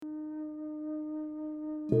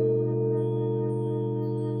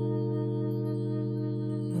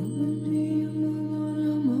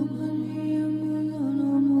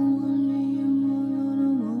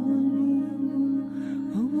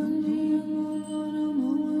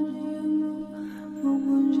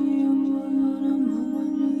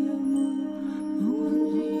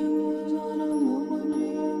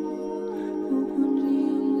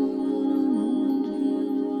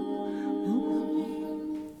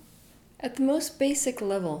At the most basic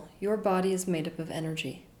level, your body is made up of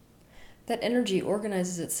energy. That energy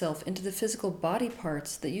organizes itself into the physical body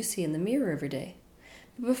parts that you see in the mirror every day.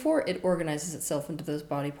 But before it organizes itself into those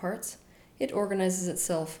body parts, it organizes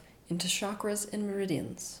itself into chakras and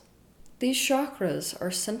meridians. These chakras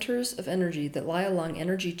are centers of energy that lie along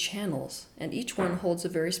energy channels, and each one holds a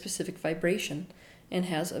very specific vibration and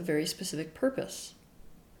has a very specific purpose.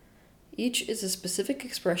 Each is a specific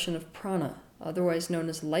expression of prana, otherwise known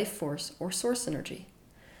as life force or source energy.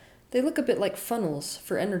 They look a bit like funnels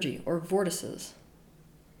for energy or vortices.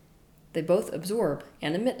 They both absorb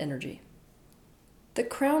and emit energy. The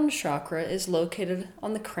crown chakra is located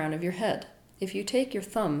on the crown of your head. If you take your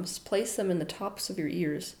thumbs, place them in the tops of your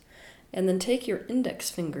ears, and then take your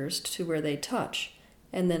index fingers to where they touch,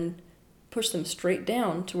 and then push them straight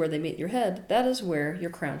down to where they meet your head, that is where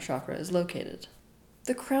your crown chakra is located.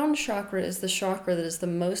 The crown chakra is the chakra that is the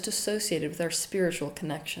most associated with our spiritual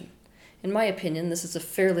connection. In my opinion, this is a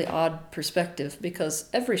fairly odd perspective because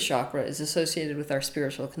every chakra is associated with our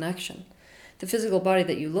spiritual connection. The physical body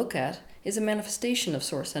that you look at is a manifestation of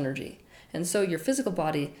source energy, and so your physical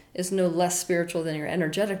body is no less spiritual than your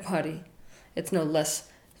energetic body. It's no less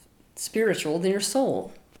spiritual than your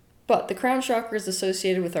soul. But the crown chakra is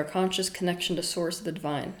associated with our conscious connection to source of the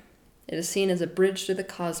divine. It is seen as a bridge to the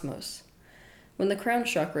cosmos. When the crown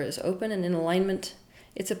chakra is open and in alignment,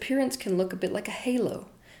 its appearance can look a bit like a halo,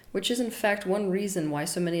 which is in fact one reason why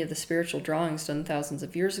so many of the spiritual drawings done thousands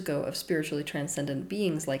of years ago of spiritually transcendent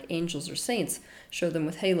beings like angels or saints show them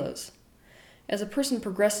with halos. As a person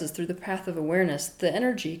progresses through the path of awareness, the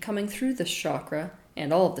energy coming through this chakra,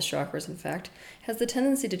 and all of the chakras in fact, has the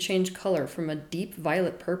tendency to change color from a deep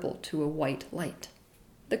violet purple to a white light.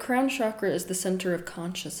 The crown chakra is the center of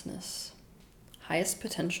consciousness, highest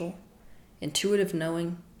potential, intuitive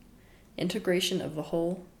knowing, integration of the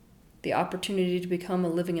whole, the opportunity to become a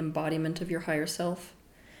living embodiment of your higher self,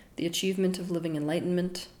 the achievement of living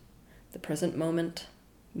enlightenment, the present moment,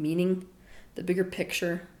 meaning, the bigger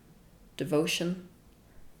picture, devotion,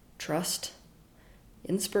 trust,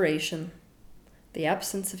 inspiration, the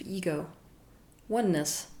absence of ego,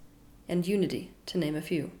 oneness, and unity, to name a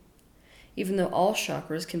few. Even though all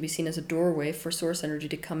chakras can be seen as a doorway for source energy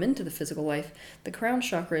to come into the physical life, the crown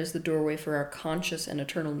chakra is the doorway for our conscious and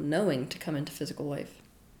eternal knowing to come into physical life.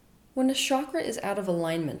 When a chakra is out of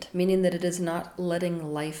alignment, meaning that it is not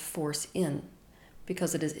letting life force in,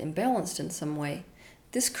 because it is imbalanced in some way,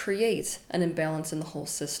 this creates an imbalance in the whole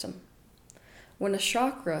system. When a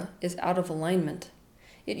chakra is out of alignment,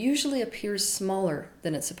 it usually appears smaller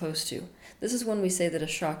than it's supposed to. This is when we say that a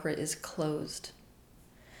chakra is closed.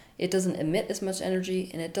 It doesn't emit as much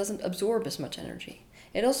energy, and it doesn't absorb as much energy.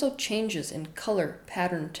 It also changes in color,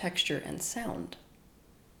 pattern, texture, and sound.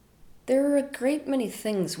 There are a great many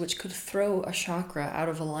things which could throw a chakra out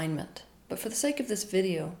of alignment, but for the sake of this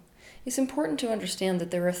video, it's important to understand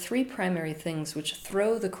that there are three primary things which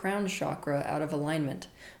throw the crown chakra out of alignment,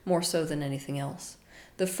 more so than anything else.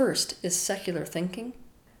 The first is secular thinking.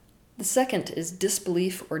 The second is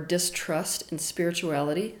disbelief or distrust in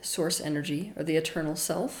spirituality, source energy, or the eternal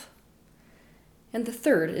self. And the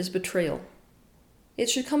third is betrayal. It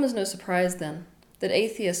should come as no surprise, then, that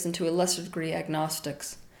atheists and to a lesser degree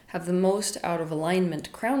agnostics have the most out of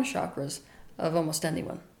alignment crown chakras of almost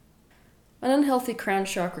anyone. An unhealthy crown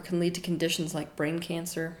chakra can lead to conditions like brain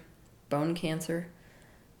cancer, bone cancer,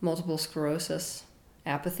 multiple sclerosis,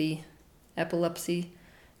 apathy, epilepsy,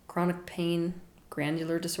 chronic pain,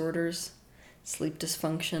 granular disorders, sleep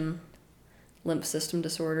dysfunction, lymph system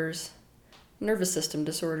disorders, nervous system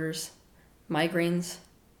disorders, migraines,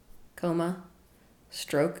 coma,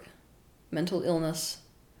 stroke, mental illness,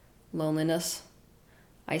 loneliness,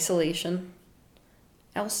 isolation,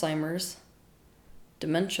 Alzheimer's,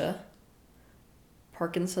 dementia,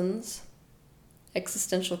 Parkinson's,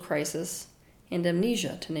 existential crisis, and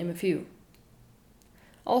amnesia, to name a few.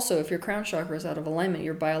 Also, if your crown chakra is out of alignment,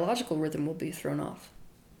 your biological rhythm will be thrown off.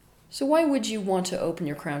 So why would you want to open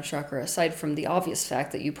your crown chakra, aside from the obvious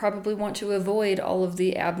fact that you probably want to avoid all of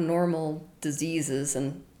the abnormal diseases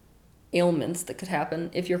and ailments that could happen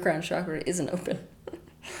if your crown chakra isn't open?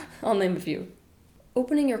 I'll name a few.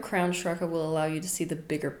 Opening your crown chakra will allow you to see the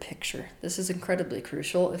bigger picture. This is incredibly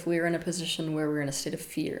crucial if we are in a position where we're in a state of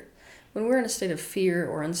fear. When we're in a state of fear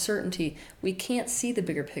or uncertainty, we can't see the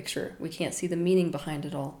bigger picture. We can't see the meaning behind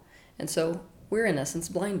it all. And so we're in essence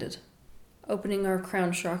blinded. Opening our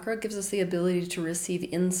crown chakra gives us the ability to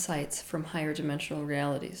receive insights from higher dimensional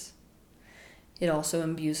realities. It also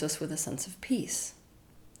imbues us with a sense of peace.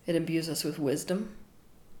 It imbues us with wisdom.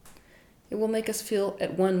 It will make us feel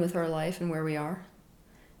at one with our life and where we are.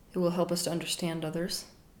 It will help us to understand others.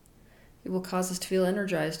 It will cause us to feel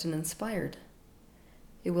energized and inspired.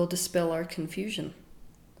 It will dispel our confusion.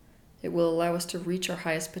 It will allow us to reach our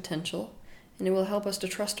highest potential, and it will help us to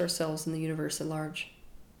trust ourselves and the universe at large.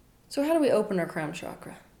 So how do we open our crown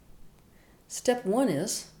chakra? Step 1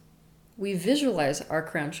 is we visualize our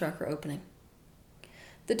crown chakra opening.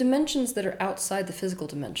 The dimensions that are outside the physical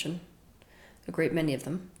dimension, a great many of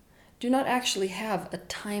them, do not actually have a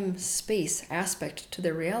time-space aspect to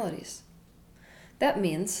their realities. That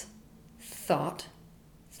means thought,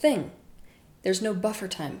 thing. There's no buffer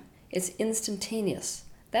time. It's instantaneous.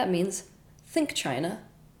 That means think China,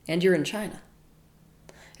 and you're in China.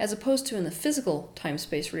 As opposed to in the physical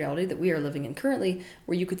time-space reality that we are living in currently,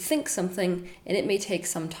 where you could think something and it may take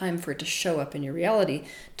some time for it to show up in your reality,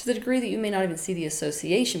 to the degree that you may not even see the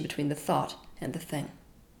association between the thought and the thing.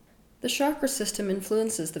 The chakra system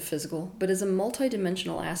influences the physical, but is a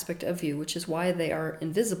multidimensional aspect of you, which is why they are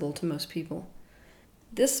invisible to most people.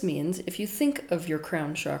 This means if you think of your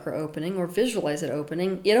crown chakra opening or visualize it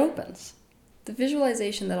opening, it opens. The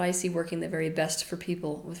visualization that I see working the very best for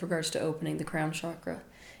people with regards to opening the crown chakra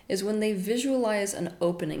is when they visualize an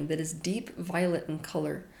opening that is deep violet in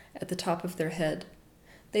color at the top of their head.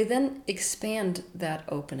 They then expand that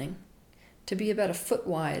opening to be about a foot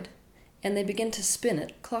wide, and they begin to spin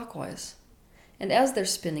it clockwise. And as they're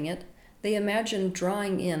spinning it, they imagine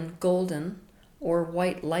drawing in golden or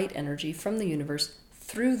white light energy from the universe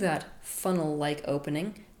through that funnel-like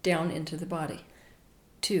opening down into the body.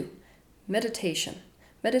 2. Meditation.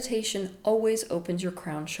 Meditation always opens your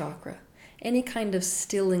crown chakra. Any kind of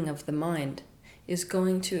stilling of the mind is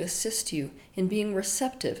going to assist you in being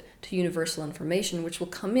receptive to universal information, which will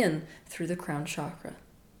come in through the crown chakra.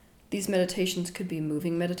 These meditations could be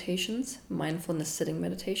moving meditations, mindfulness sitting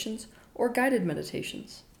meditations, or guided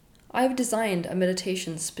meditations. I've designed a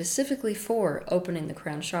meditation specifically for opening the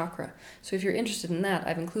crown chakra, so if you're interested in that,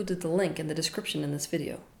 I've included the link in the description in this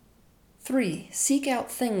video. 3. Seek out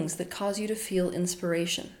things that cause you to feel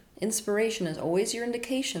inspiration. Inspiration is always your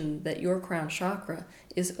indication that your crown chakra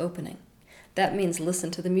is opening. That means listen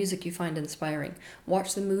to the music you find inspiring,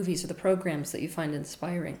 watch the movies or the programs that you find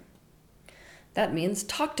inspiring. That means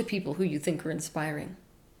talk to people who you think are inspiring.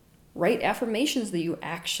 Write affirmations that you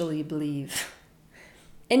actually believe.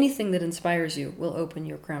 Anything that inspires you will open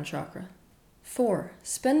your crown chakra. 4.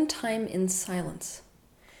 Spend time in silence.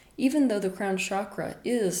 Even though the crown chakra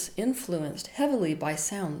is influenced heavily by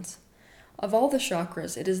sounds, of all the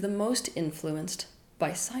chakras, it is the most influenced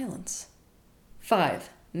by silence. 5.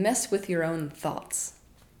 Mess with your own thoughts.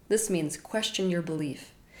 This means question your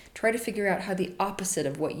belief. Try to figure out how the opposite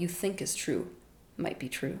of what you think is true might be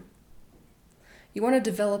true. You want to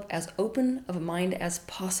develop as open of a mind as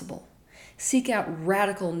possible. Seek out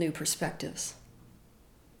radical new perspectives.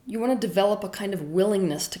 You want to develop a kind of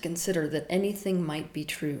willingness to consider that anything might be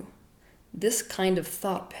true. This kind of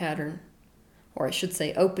thought pattern, or I should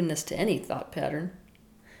say openness to any thought pattern,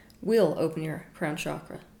 will open your crown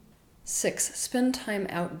chakra. 6. Spend time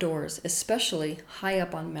outdoors, especially high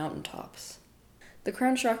up on mountaintops. The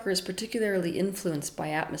crown chakra is particularly influenced by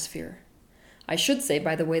atmosphere. I should say,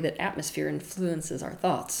 by the way, that atmosphere influences our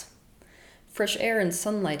thoughts. Fresh air and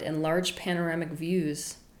sunlight and large panoramic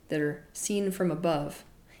views that are seen from above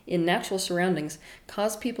in natural surroundings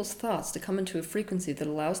cause people's thoughts to come into a frequency that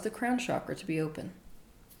allows the crown chakra to be open.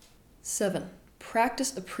 7.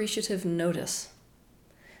 Practice appreciative notice.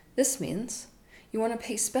 This means you want to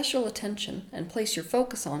pay special attention and place your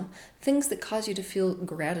focus on things that cause you to feel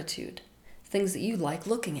gratitude, things that you like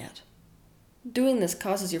looking at. Doing this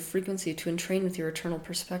causes your frequency to entrain with your eternal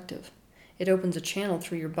perspective. It opens a channel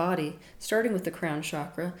through your body, starting with the crown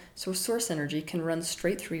chakra, so source energy can run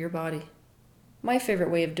straight through your body. My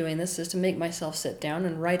favorite way of doing this is to make myself sit down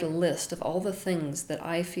and write a list of all the things that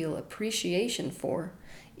I feel appreciation for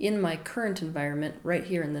in my current environment right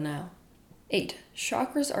here in the now. 8.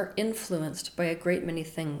 Chakras are influenced by a great many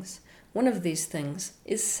things. One of these things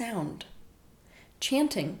is sound.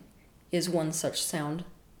 Chanting is one such sound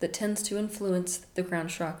that tends to influence the crown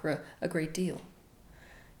chakra a great deal.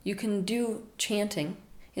 You can do chanting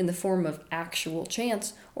in the form of actual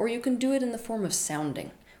chants, or you can do it in the form of sounding,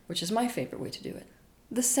 which is my favorite way to do it.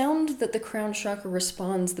 The sound that the crown chakra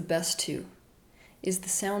responds the best to is the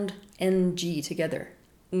sound NG together.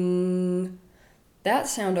 That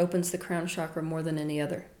sound opens the crown chakra more than any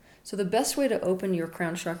other. So the best way to open your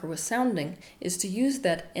crown chakra with sounding is to use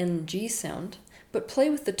that NG sound, but play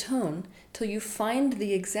with the tone till you find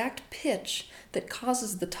the exact pitch that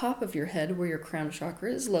causes the top of your head, where your crown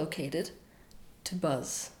chakra is located, to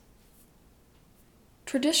buzz.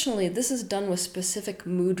 Traditionally, this is done with specific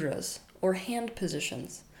mudras, or hand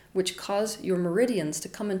positions, which cause your meridians to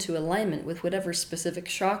come into alignment with whatever specific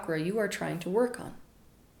chakra you are trying to work on.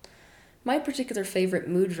 My particular favorite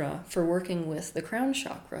mudra for working with the crown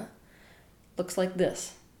chakra looks like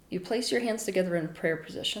this. You place your hands together in prayer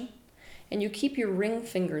position, and you keep your ring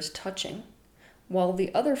fingers touching while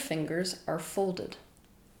the other fingers are folded.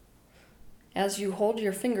 As you hold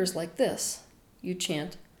your fingers like this, you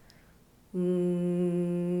chant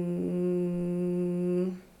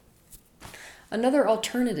Another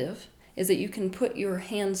alternative is that you can put your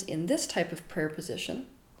hands in this type of prayer position,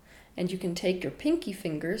 and you can take your pinky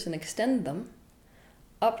fingers and extend them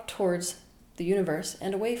up towards the universe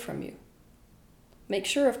and away from you. Make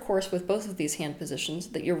sure, of course, with both of these hand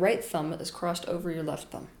positions that your right thumb is crossed over your left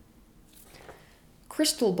thumb.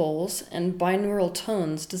 Crystal bowls and binaural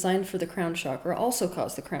tones designed for the crown chakra also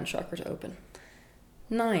cause the crown chakra to open.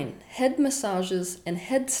 9. Head massages and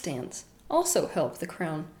headstands also help the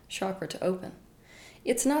crown chakra to open.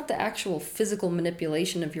 It's not the actual physical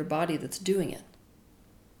manipulation of your body that's doing it.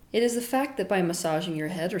 It is the fact that by massaging your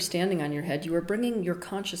head or standing on your head, you are bringing your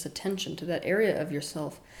conscious attention to that area of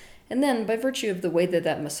yourself. And then, by virtue of the way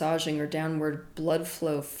that massaging or downward blood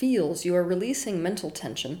flow feels, you are releasing mental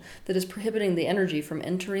tension that is prohibiting the energy from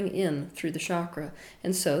entering in through the chakra,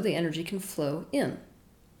 and so the energy can flow in.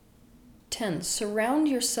 10. Surround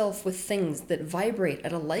yourself with things that vibrate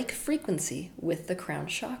at a like frequency with the crown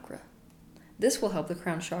chakra. This will help the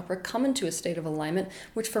crown chakra come into a state of alignment,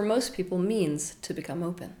 which for most people means to become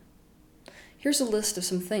open. Here's a list of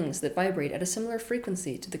some things that vibrate at a similar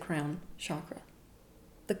frequency to the crown chakra.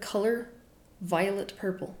 The color violet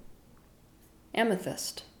purple,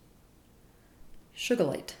 amethyst,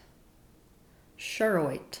 sugilite,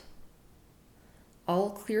 charoite,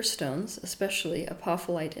 all clear stones, especially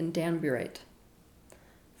apophyllite and danburite,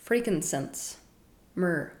 frankincense,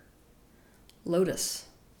 myrrh, lotus,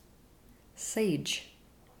 sage,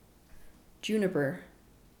 juniper,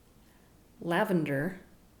 lavender,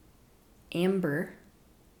 amber,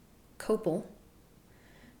 copal,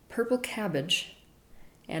 purple cabbage,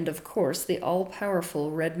 and of course the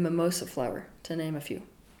all-powerful red mimosa flower, to name a few.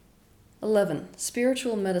 11.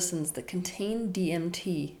 Spiritual medicines that contain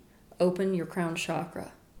DMT open your crown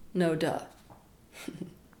chakra. No duh.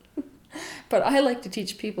 But I like to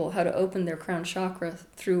teach people how to open their crown chakra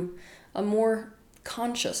through a more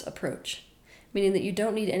conscious approach, meaning that you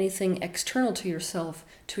don't need anything external to yourself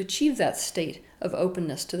to achieve that state of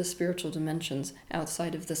openness to the spiritual dimensions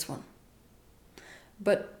outside of this one.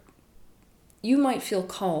 But you might feel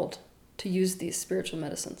called to use these spiritual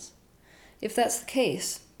medicines. If that's the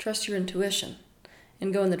case, trust your intuition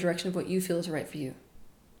and go in the direction of what you feel is right for you.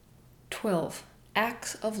 12.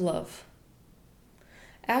 Acts of love.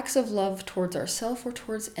 Acts of love towards ourselves or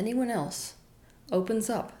towards anyone else opens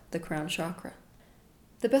up the crown chakra.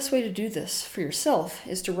 The best way to do this for yourself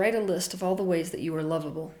is to write a list of all the ways that you are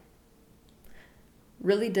lovable.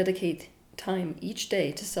 Really dedicate time each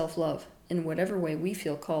day to self-love in whatever way we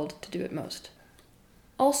feel called to do it most.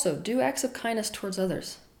 Also, do acts of kindness towards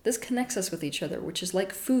others. This connects us with each other, which is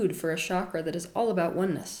like food for a chakra that is all about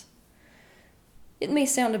oneness. It may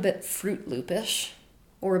sound a bit Fruit Loop-ish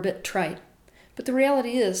or a bit trite, but the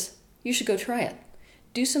reality is you should go try it.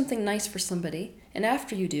 Do something nice for somebody, and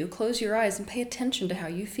after you do, close your eyes and pay attention to how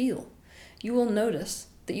you feel. You will notice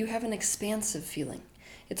that you have an expansive feeling.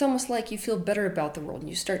 It's almost like you feel better about the world and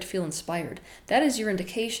you start to feel inspired. That is your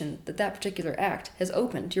indication that that particular act has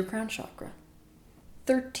opened your crown chakra.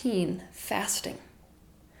 13. Fasting.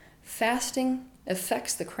 Fasting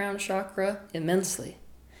affects the crown chakra immensely.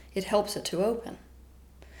 It helps it to open.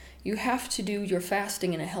 You have to do your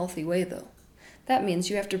fasting in a healthy way, though. That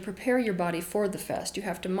means you have to prepare your body for the fast. You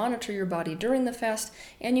have to monitor your body during the fast,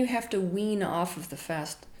 and you have to wean off of the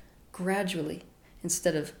fast gradually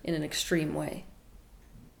instead of in an extreme way.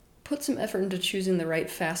 Put some effort into choosing the right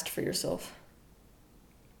fast for yourself.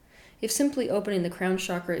 If simply opening the crown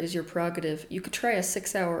chakra is your prerogative, you could try a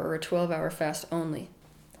 6-hour or a 12-hour fast only.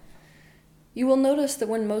 You will notice that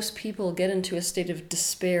when most people get into a state of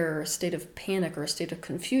despair, or a state of panic, or a state of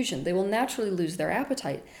confusion, they will naturally lose their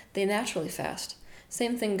appetite. They naturally fast.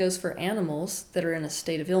 Same thing goes for animals that are in a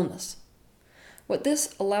state of illness. What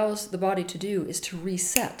this allows the body to do is to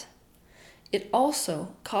reset. it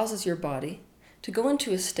also causes your body to go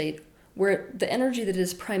into a state where the energy that it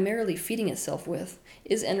is primarily feeding itself with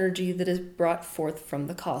is energy that is brought forth from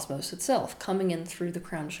the cosmos itself, coming in through the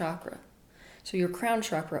crown chakra. So your crown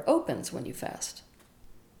chakra opens when you fast.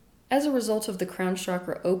 As a result of the crown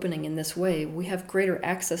chakra opening in this way, we have greater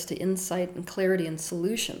access to insight and clarity and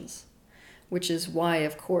solutions, which is why,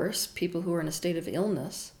 of course, people who are in a state of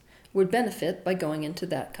illness would benefit by going into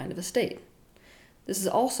that kind of a state. This is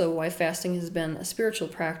also why fasting has been a spiritual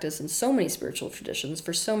practice in so many spiritual traditions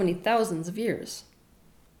for so many thousands of years.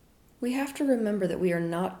 We have to remember that we are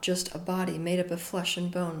not just a body made up of flesh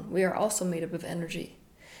and bone. We are also made up of energy.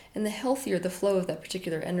 And the healthier the flow of that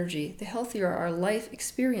particular energy, the healthier our life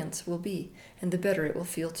experience will be, and the better it will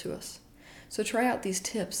feel to us. So try out these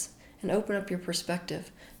tips and open up your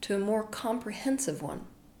perspective to a more comprehensive one,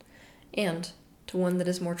 and to one that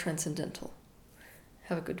is more transcendental.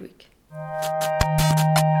 Have a good week.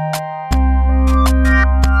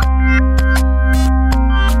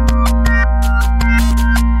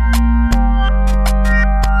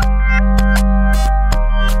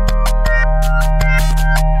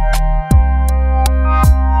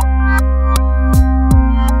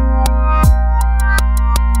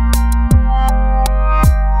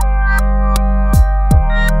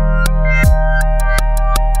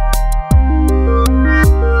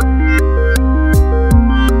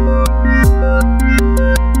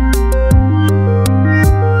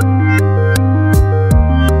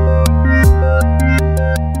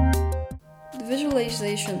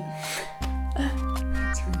 Visualization.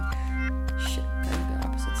 Shit, that would be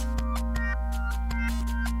opposites.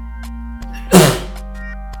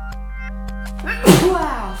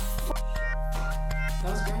 Wow! That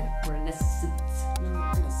was great. Renaissance. No,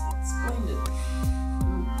 Renaissance. Splendid.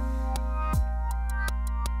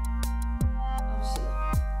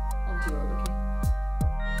 I'll do it, okay?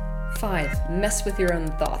 5. Mess with your own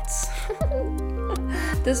thoughts.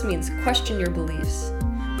 This means question your beliefs.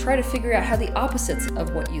 Try to figure out how the opposites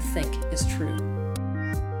of what you think is true.